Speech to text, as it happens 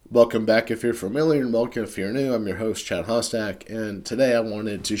Welcome back if you're familiar, and welcome if you're new. I'm your host, Chad Hostak, and today I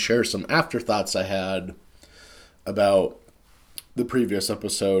wanted to share some afterthoughts I had about the previous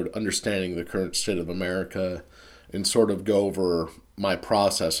episode, Understanding the Current State of America, and sort of go over my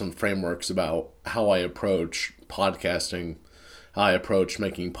process and frameworks about how I approach podcasting, how I approach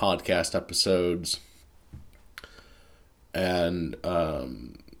making podcast episodes, and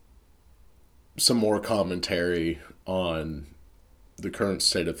some more commentary on the current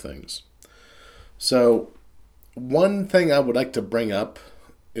state of things. So, one thing I would like to bring up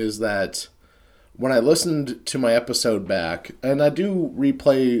is that when I listened to my episode back, and I do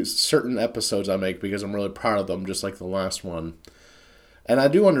replay certain episodes I make because I'm really proud of them, just like the last one, and I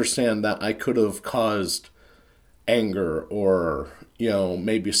do understand that I could have caused anger or,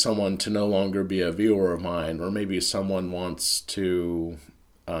 maybe someone to no longer be a viewer of mine, or maybe someone wants to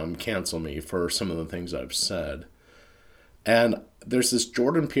cancel me for some of the things I've said. And there's this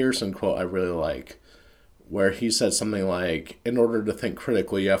Jordan Peterson quote I really like, where he said something like, in order to think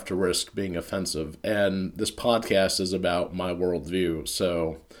critically, you have to risk being offensive. And this podcast is about my worldview,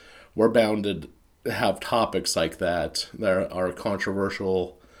 so we're bound to have topics like that are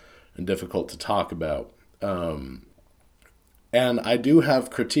controversial and difficult to talk about. And I do have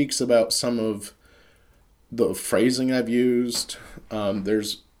critiques about some of the phrasing I've used.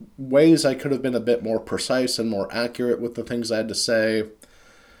 There's ways I could have been a bit more precise and more accurate with the things I had to say.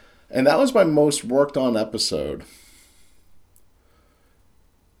 And that was my most worked on episode,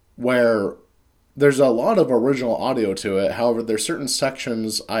 where there's a lot of original audio to it. However, there's certain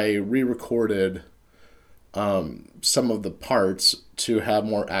sections I re-recorded some of the parts to have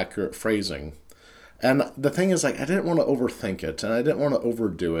more accurate phrasing. And the thing is, I didn't want to overthink it, and I didn't want to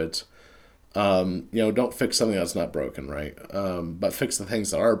overdo it. Don't fix something that's not broken, right? But fix the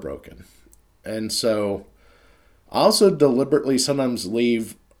things that are broken. And so I also deliberately sometimes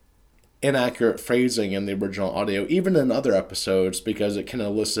leave inaccurate phrasing in the original audio, even in other episodes, because it can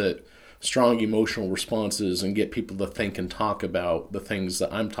elicit strong emotional responses and get people to think and talk about the things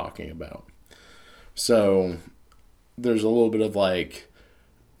that I'm talking about. So there's a little bit of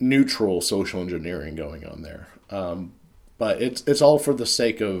neutral social engineering going on there. But it's all for the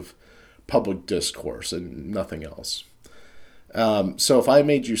sake of public discourse and nothing else. So if I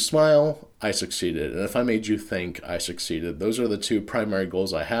made you smile, I succeeded. And if I made you think, I succeeded. Those are the two primary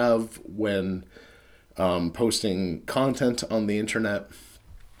goals I have when posting content on the internet,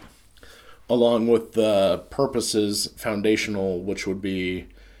 along with the purposes foundational, which would be,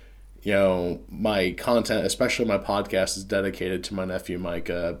 my content, especially my podcast, is dedicated to my nephew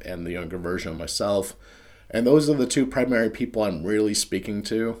Micah and the younger version of myself. And those are the two primary people I'm really speaking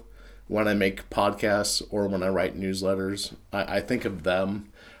to when I make podcasts or when I write newsletters. I think of them.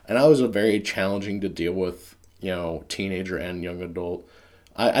 And I was a very challenging to deal with, teenager and young adult.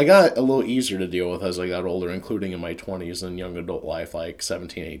 I got a little easier to deal with as I got older, including in my 20s and young adult life, like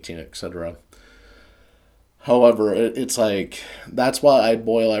 17, 18, etc. However, it's that's why I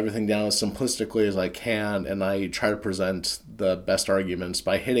boil everything down as simplistically as I can, and I try to present the best arguments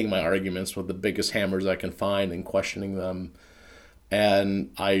by hitting my arguments with the biggest hammers I can find and questioning them.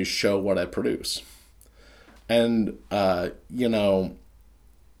 And I show what I produce. And, when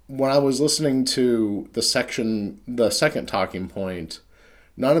I was listening to the second talking point,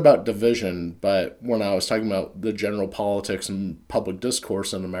 not about division, but when I was talking about the general politics and public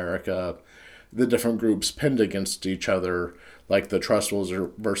discourse in America, the different groups pinned against each other, like the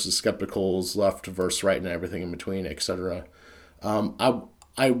trustfuls versus skepticals, left versus right, and everything in between, etc.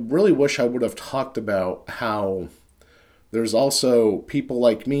 I really wish I would have talked about how there's also people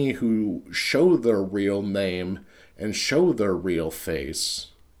like me who show their real name and show their real face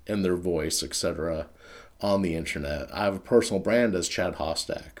and their voice, etc. on the internet. I have a personal brand as Chad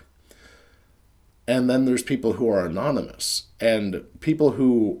Hostak. And then there's people who are anonymous. And people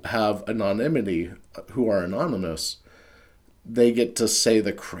who have anonymity, who are anonymous, they get to say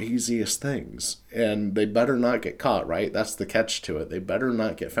the craziest things. And they better not get caught, right? That's the catch to it. They better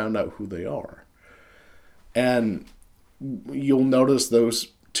not get found out who they are. And you'll notice those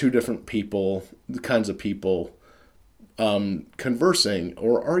two different people, the kinds of people, conversing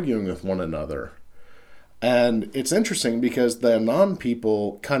or arguing with one another. And it's interesting because the anon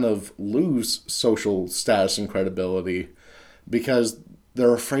people kind of lose social status and credibility because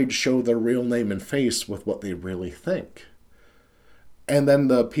they're afraid to show their real name and face with what they really think. And then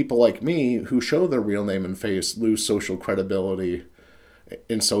the people like me who show their real name and face lose social credibility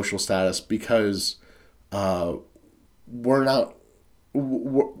and social status because our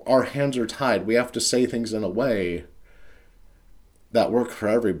hands are tied. We have to say things in a way that work for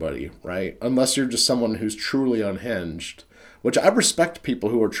everybody, right? Unless you're just someone who's truly unhinged, which I respect people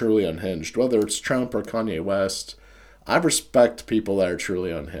who are truly unhinged, whether it's Trump or Kanye West. I respect people that are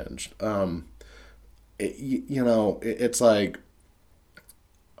truly unhinged. It's like,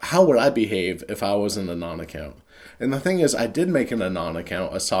 how would I behave if I was in a non-account? And the thing is, I did make an Anon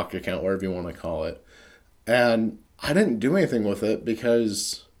account, a sock account, whatever you want to call it. And I didn't do anything with it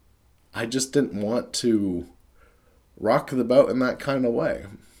because I just didn't want to rock the boat in that kind of way.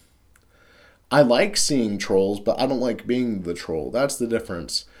 I like seeing trolls, but I don't like being the troll. That's the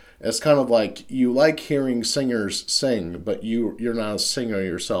difference. It's kind of like you like hearing singers sing, but you're not a singer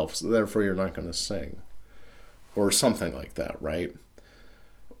yourself, so therefore you're not going to sing. Or something like that, right?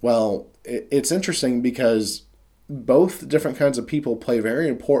 Well, it's interesting because both different kinds of people play very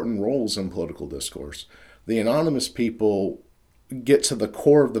important roles in political discourse. The anonymous people get to the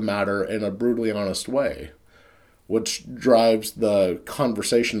core of the matter in a brutally honest way, which drives the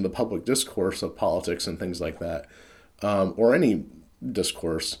conversation, the public discourse of politics and things like that, or any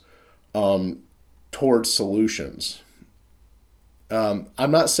discourse, towards solutions. I'm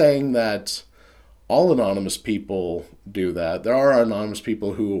not saying that all anonymous people do that. There are anonymous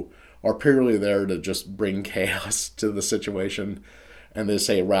people who are purely there to just bring chaos to the situation, and they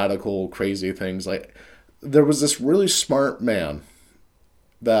say radical, crazy things. Like, there was this really smart man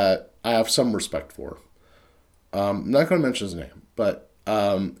that I have some respect for. I'm not going to mention his name, but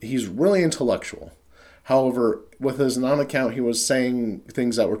he's really intellectual. However, with his non-account, he was saying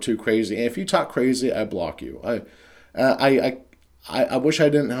things that were too crazy. And if you talk crazy, I block you. I wish I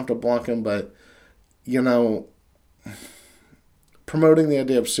didn't have to block him, but promoting the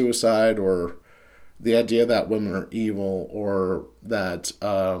idea of suicide or the idea that women are evil or that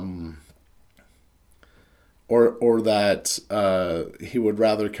or that he would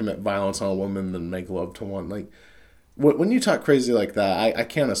rather commit violence on a woman than make love to one. Like, when you talk crazy like that, I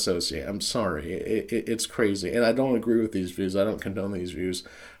can't associate. I'm sorry. It's crazy. And I don't agree with these views. I don't condone these views.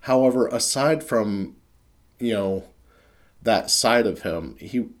 However, aside from, that side of him,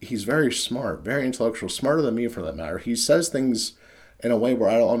 he's very smart, very intellectual, smarter than me for that matter. He says things in a way where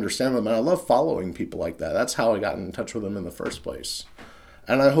I don't understand them, and I love following people like that. That's how I got in touch with him in the first place.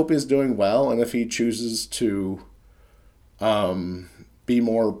 And I hope he's doing well, and if he chooses to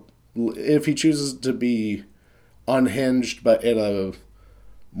if he chooses to be unhinged, but in a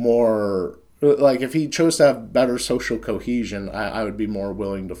more, like, if he chose to have better social cohesion, I would be more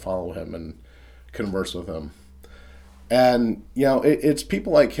willing to follow him and converse with him. And, it's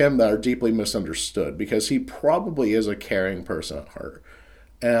people like him that are deeply misunderstood because he probably is a caring person at heart.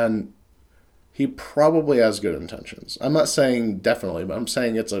 And he probably has good intentions. I'm not saying definitely, but I'm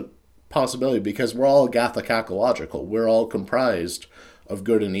saying it's a possibility because we're all Gathic-ecological. We're all comprised of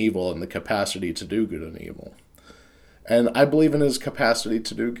good and evil and the capacity to do good and evil. And I believe in his capacity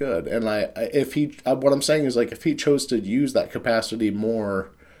to do good. And what I'm saying is, like, if he chose to use that capacity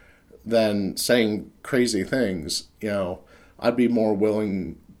more than saying crazy things, I'd be more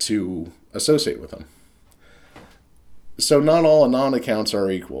willing to associate with him. So not all Anon accounts are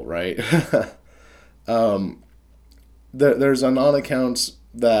equal, right? There's Anon accounts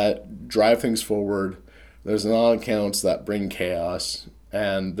that drive things forward. There's Anon accounts that bring chaos.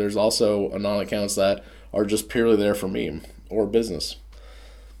 And there's also Anon accounts that are just purely there for meme or business.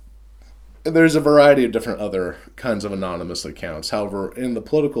 There's a variety of different other kinds of anonymous accounts. However, in the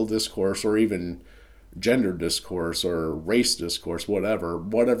political discourse or even gender discourse or race discourse,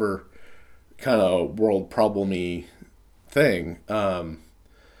 whatever kind of world problem-y thing, anon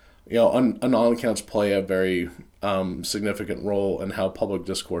accounts play a very significant role in how public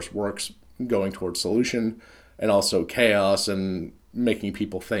discourse works, going towards solution and also chaos and making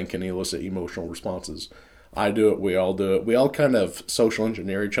people think and elicit emotional responses. I do it. We all do it. We all kind of social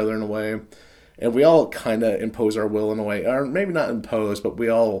engineer each other in a way. And we all kind of impose our will in a way. Or maybe not impose, but we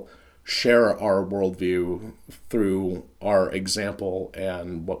all share our worldview through our example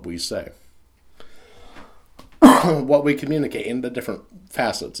and what we say. What we communicate in the different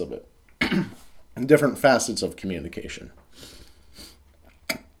facets of it. Different facets of communication.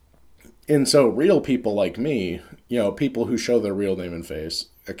 And so real people like me, people who show their real name and face,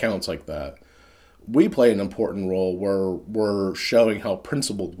 accounts like that, we play an important role where we're showing how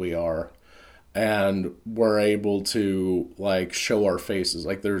principled we are and we're able to, like, show our faces.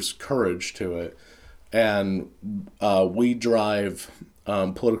 Like, there's courage to it. And we drive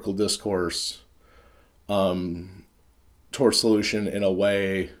political discourse towards solution in a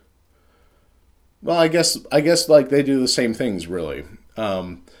way. Well, I guess like they do the same things, really.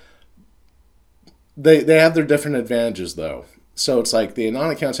 They have their different advantages, though. So it's like the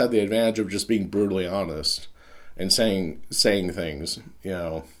Anon accounts have the advantage of just being brutally honest and saying things,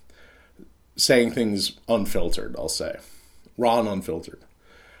 saying things unfiltered, I'll say. raw and unfiltered.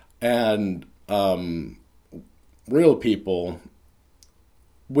 And real people,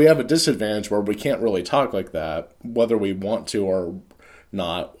 we have a disadvantage where we can't really talk like that, whether we want to or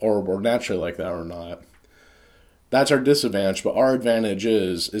not, or we're naturally like that or not. That's our disadvantage, but our advantage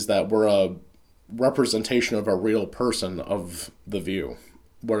is that we're a representation of a real person of the view,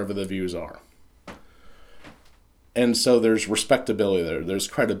 whatever the views are. And so there's respectability there, there's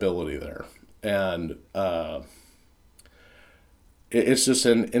credibility there, and it's just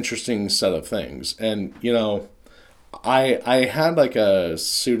an interesting set of things. And I had like a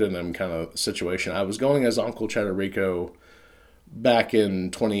pseudonym kind of situation. I was going as Uncle Chederico back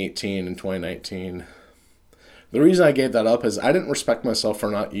in 2018 and 2019. The reason I gave that up is I didn't respect myself for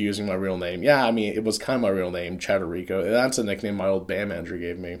not using my real name. Yeah, I mean, it was kind of my real name, Chederico. That's a nickname my old band manager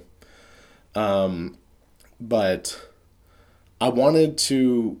gave me. But I wanted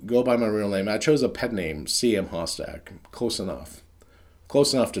to go by my real name. I chose a pet name, C.M. Hostak. Close enough.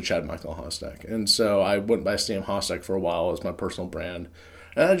 Close enough to Chad Michael Hostak. And so I went by C.M. Hostak for a while as my personal brand.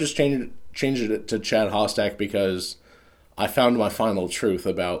 And I just changed it to Chad Hostak because I found my final truth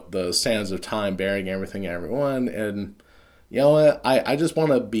about the sands of time bearing everything and everyone. And you know what? I just want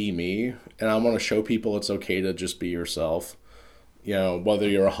to be me. And I want to show people it's okay to just be yourself. Whether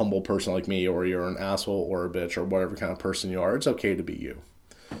you're a humble person like me or you're an asshole or a bitch or whatever kind of person you are, it's okay to be you.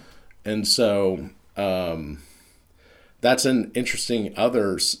 And so that's an interesting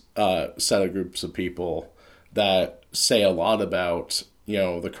other set of groups of people that say a lot about,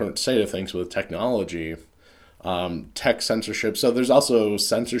 the current state of things with technology, tech censorship. So there's also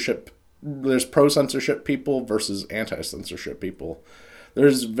censorship. There's pro-censorship people versus anti-censorship people.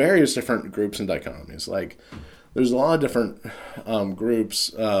 There's various different groups and dichotomies. Like, there's a lot of different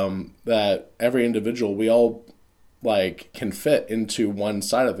groups that every individual, we all can fit into one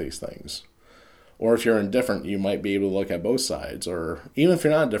side of these things. Or if you're indifferent, you might be able to look at both sides. Or even if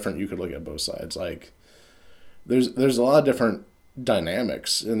you're not indifferent, you could look at both sides. There's a lot of different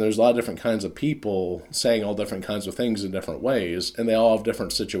dynamics, and there's a lot of different kinds of people saying all different kinds of things in different ways, and they all have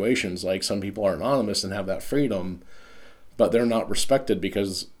different situations. Like, some people are anonymous and have that freedom, but they're not respected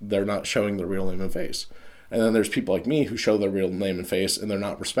because they're not showing their real name and face. And then there's people like me who show their real name and face, and they're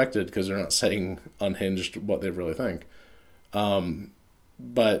not respected because they're not saying unhinged what they really think.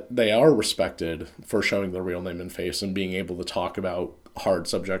 But they are respected for showing their real name and face and being able to talk about hard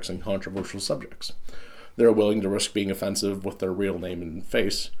subjects and controversial subjects. They're willing to risk being offensive with their real name and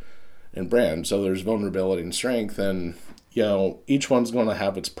face and brand. So there's vulnerability and strength, and each one's going to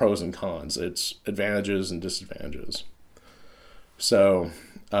have its pros and cons, its advantages and disadvantages. So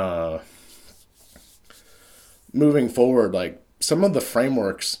moving forward, some of the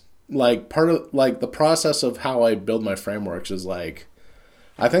frameworks, part of the process of how I build my frameworks is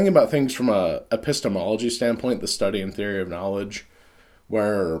I think about things from a epistemology standpoint, the study and theory of knowledge,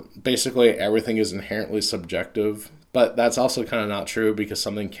 where basically everything is inherently subjective, but that's also kind of not true because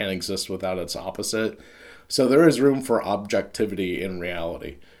something can't exist without its opposite. So there is room for objectivity in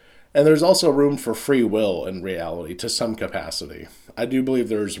reality. And there's also room for free will in reality to some capacity. I do believe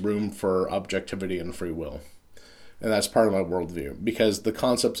there's room for objectivity and free will. And that's part of my worldview, because the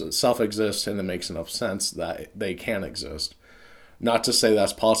concepts itself exist and it makes enough sense that they can exist. Not to say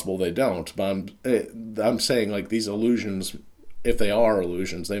that's possible, they don't, but I'm saying these illusions, if they are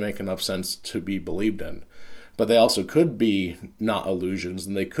illusions, they make enough sense to be believed in. But they also could be not illusions,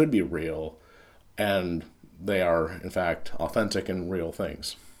 and they could be real, and they are, in fact, authentic and real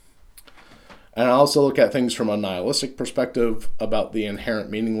things. And I also look at things from a nihilistic perspective about the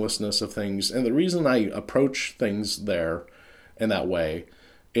inherent meaninglessness of things. And the reason I approach things there in that way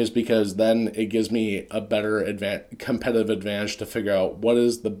is because then it gives me a better competitive advantage to figure out what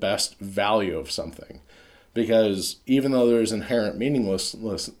is the best value of something. Because even though there's inherent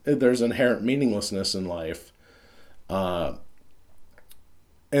meaninglessness in life, and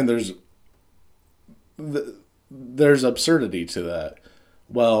there's absurdity to that.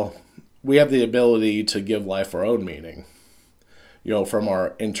 Well, we have the ability to give life our own meaning, from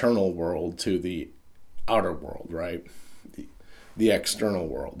our internal world to the outer world, right? The external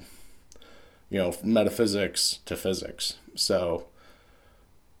world, metaphysics to physics. So,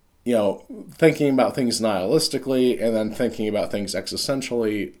 thinking about things nihilistically and then thinking about things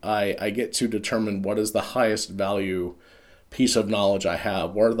existentially, I get to determine what is the highest value piece of knowledge I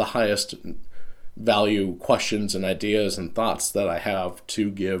have. What are the highest value questions and ideas and thoughts that I have to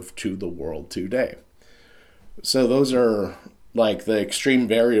give to the world today. So those are the extreme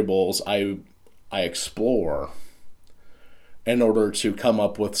variables I explore in order to come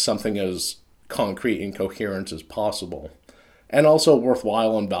up with something as concrete and coherent as possible, and also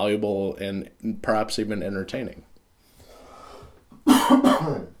worthwhile and valuable and perhaps even entertaining.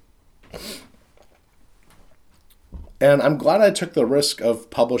 And I'm glad I took the risk of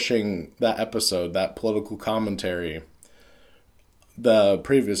publishing that episode, that political commentary, the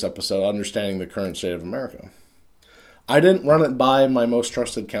previous episode, Understanding the Current State of America. I didn't run it by my most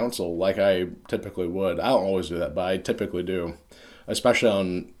trusted counsel like I typically would. I don't always do that, but I typically do, especially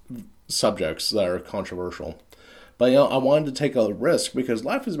on subjects that are controversial. But I wanted to take a risk because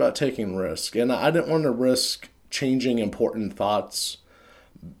life is about taking risk, and I didn't want to risk changing important thoughts,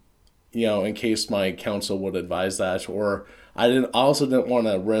 in case my counsel would advise that, or I also didn't want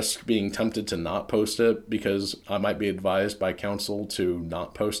to risk being tempted to not post it because I might be advised by counsel to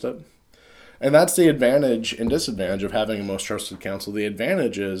not post it. And that's the advantage and disadvantage of having a most trusted counsel. The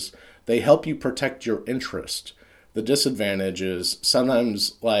advantage is they help you protect your interest. The disadvantage is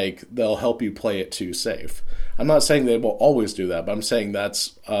sometimes they'll help you play it too safe. I'm not saying they will always do that, but I'm saying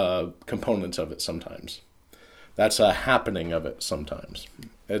that's a component of it sometimes. That's a happening of it sometimes.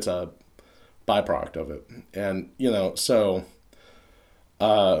 It's a byproduct of it. And, so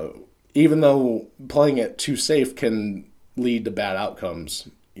even though playing it too safe can lead to bad outcomes,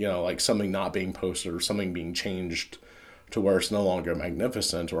 like something not being posted or something being changed to where it's no longer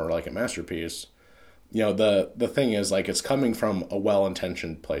magnificent or like a masterpiece, the thing is it's coming from a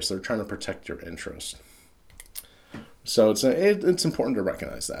well-intentioned place. They're trying to protect your interest. So it's important to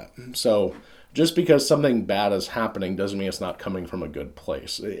recognize that. So just because something bad is happening doesn't mean it's not coming from a good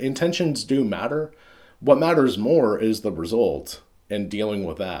place. Intentions do matter. What matters more is the result and dealing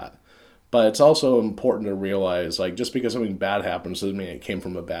with that. But it's also important to realize, just because something bad happens doesn't mean it came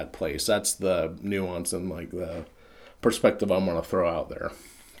from a bad place. That's the nuance and, the perspective I'm going to throw out there.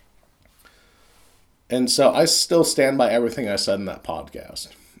 And so I still stand by everything I said in that podcast,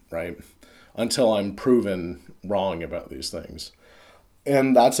 right? Until I'm proven wrong about these things.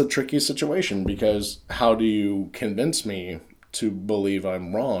 And that's a tricky situation because how do you convince me to believe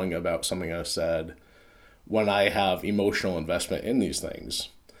I'm wrong about something I said when I have emotional investment in these things?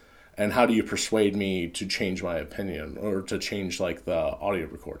 And how do you persuade me to change my opinion or to change the audio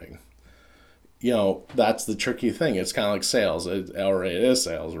recording? That's the tricky thing. It's kind of like sales, it is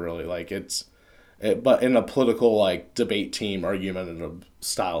sales really. But in a political debate team, argumentative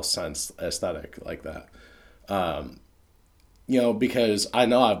style sense, aesthetic like that. Because I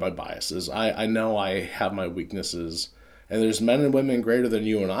know I have my biases. I know I have my weaknesses. And there's men and women greater than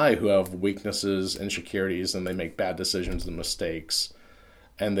you and I who have weaknesses, insecurities, and they make bad decisions and mistakes.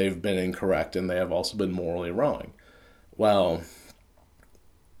 And they've been incorrect, and they have also been morally wrong. Well,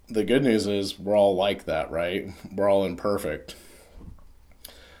 the good news is we're all like that, right? We're all imperfect.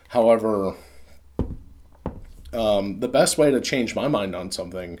 However, the best way to change my mind on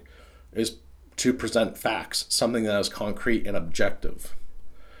something is to present facts, something that is concrete and objective.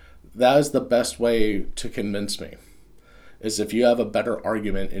 That is the best way to convince me, is if you have a better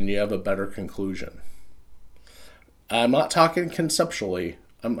argument and you have a better conclusion. I'm not talking conceptually.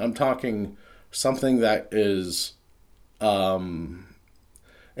 I'm talking something that is,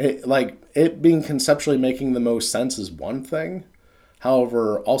 it being conceptually making the most sense is one thing.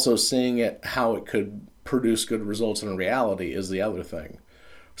 However, also seeing it how it could produce good results in reality is the other thing.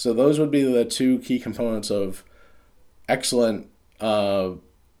 So those would be the two key components of excellent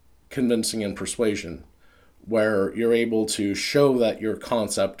convincing and persuasion, where you're able to show that your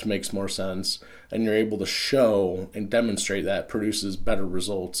concept makes more sense, and you're able to show and demonstrate that produces better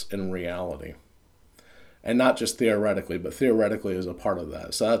results in reality. And not just theoretically, but theoretically is a part of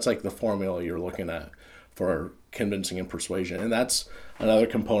that. So that's the formula you're looking at for convincing and persuasion. And that's another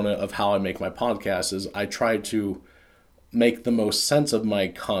component of how I make my podcast is I try to make the most sense of my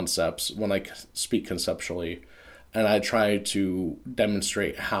concepts when I speak conceptually, and I try to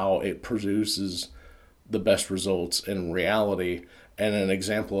demonstrate how it produces the best results in reality. And an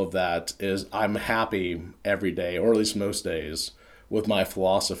example of that is I'm happy every day, or at least most days, with my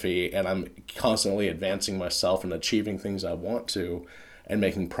philosophy, and I'm constantly advancing myself and achieving things I want to and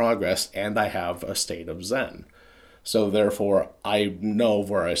making progress, and I have a state of Zen. So therefore, I know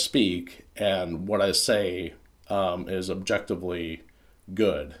where I speak, and what I say is objectively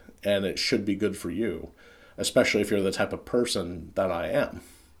good, and it should be good for you, especially if you're the type of person that I am.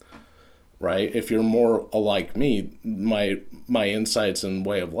 Right? If you're more like me, my insights and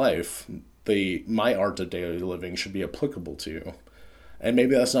way of life, my art of daily living should be applicable to you. And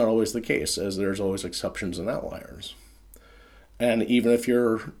maybe that's not always the case, as there's always exceptions and outliers. And even if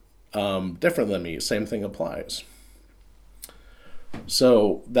you're different than me, same thing applies.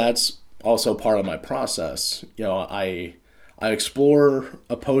 So that's also part of my process. I explore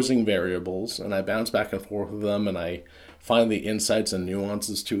opposing variables, and I bounce back and forth with them, and I find the insights and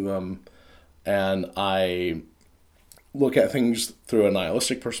nuances to them. And I look at things through a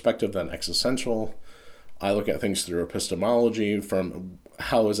nihilistic perspective than existential. I look at things through epistemology, from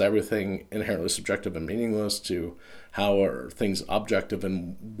how is everything inherently subjective and meaningless to how are things objective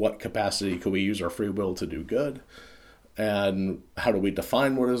and what capacity could we use our free will to do good, and how do we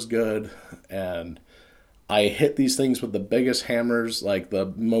define what is good. And I hit these things with the biggest hammers, like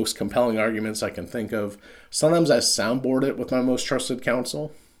the most compelling arguments I can think of. Sometimes I soundboard it with my most trusted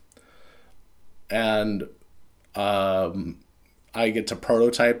counsel, and I get to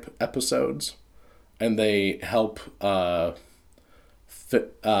prototype episodes, and they help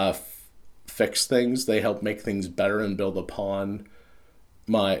fix things. They help make things better and build upon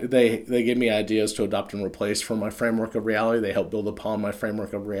they give me ideas to adopt and replace from my framework of reality. They help build upon my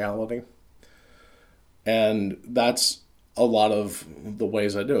framework of reality. And that's a lot of the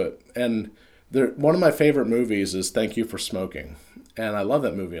ways I do it. And one of my favorite movies is Thank You for Smoking. And I love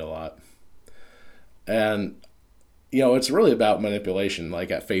that movie a lot. And, it's really about manipulation, like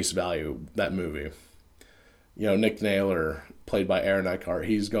at face value, that movie. Nick Naylor, played by Aaron Eckhart,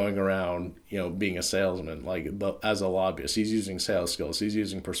 he's going around, being a salesman, as a lobbyist. He's using sales skills. He's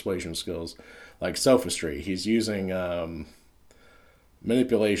using persuasion skills, like sophistry. He's using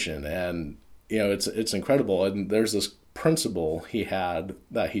manipulation, and it's incredible. And there's this principle he had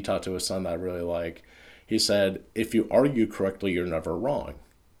that he taught to his son that I really like. He said, if you argue correctly, you're never wrong.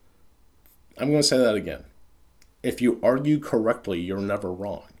 I'm going to say that again. If you argue correctly, you're never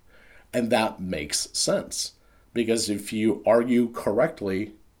wrong. And that makes sense. Because if you argue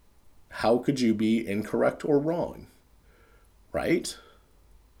correctly, how could you be incorrect or wrong? Right?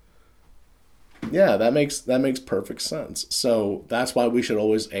 Yeah, that makes perfect sense. So that's why we should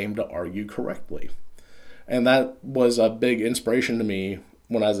always aim to argue correctly. And that was a big inspiration to me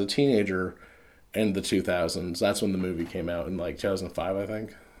when I was a teenager in the 2000s. That's when the movie came out in 2005, I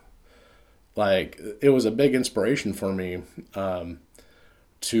think. It was a big inspiration for me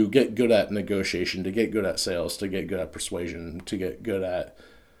to get good at negotiation, to get good at sales, to get good at persuasion, to get good at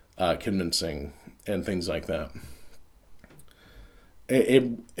convincing and things like that.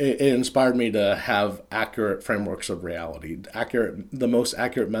 It inspired me to have accurate frameworks of reality, the most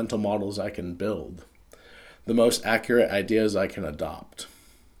accurate mental models I can build, the most accurate ideas I can adopt.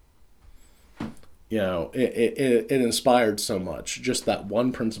 It inspired so much. Just that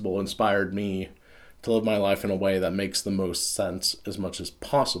one principle inspired me to live my life in a way that makes the most sense as much as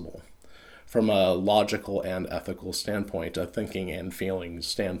possible from a logical and ethical standpoint, a thinking and feeling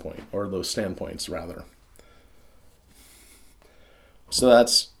standpoint, or those standpoints rather. So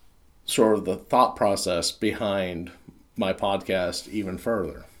that's sort of the thought process behind my podcast even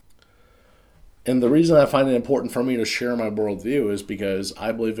further. And the reason I find it important for me to share my worldview is because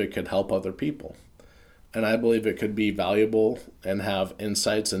I believe it could help other people. And I believe it could be valuable and have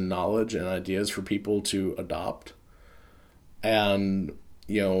insights and knowledge and ideas for people to adopt and,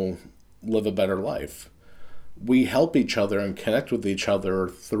 live a better life. We help each other and connect with each other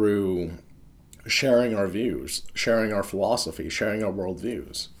through sharing our views, sharing our philosophy, sharing our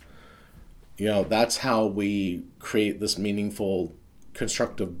worldviews. That's how we create this meaningful,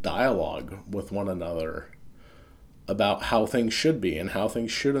 constructive dialogue with one another about how things should be and how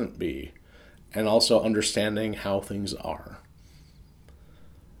things shouldn't be, and also understanding how things are.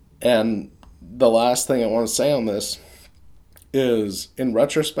 And the last thing I want to say on this is, in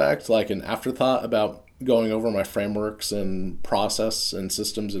retrospect, like an afterthought about going over my frameworks and process and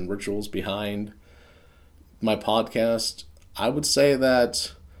systems and rituals behind my podcast, I would say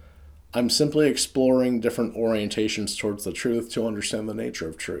that I'm simply exploring different orientations towards the truth to understand the nature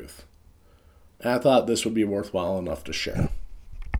of truth. And I thought this would be worthwhile enough to share.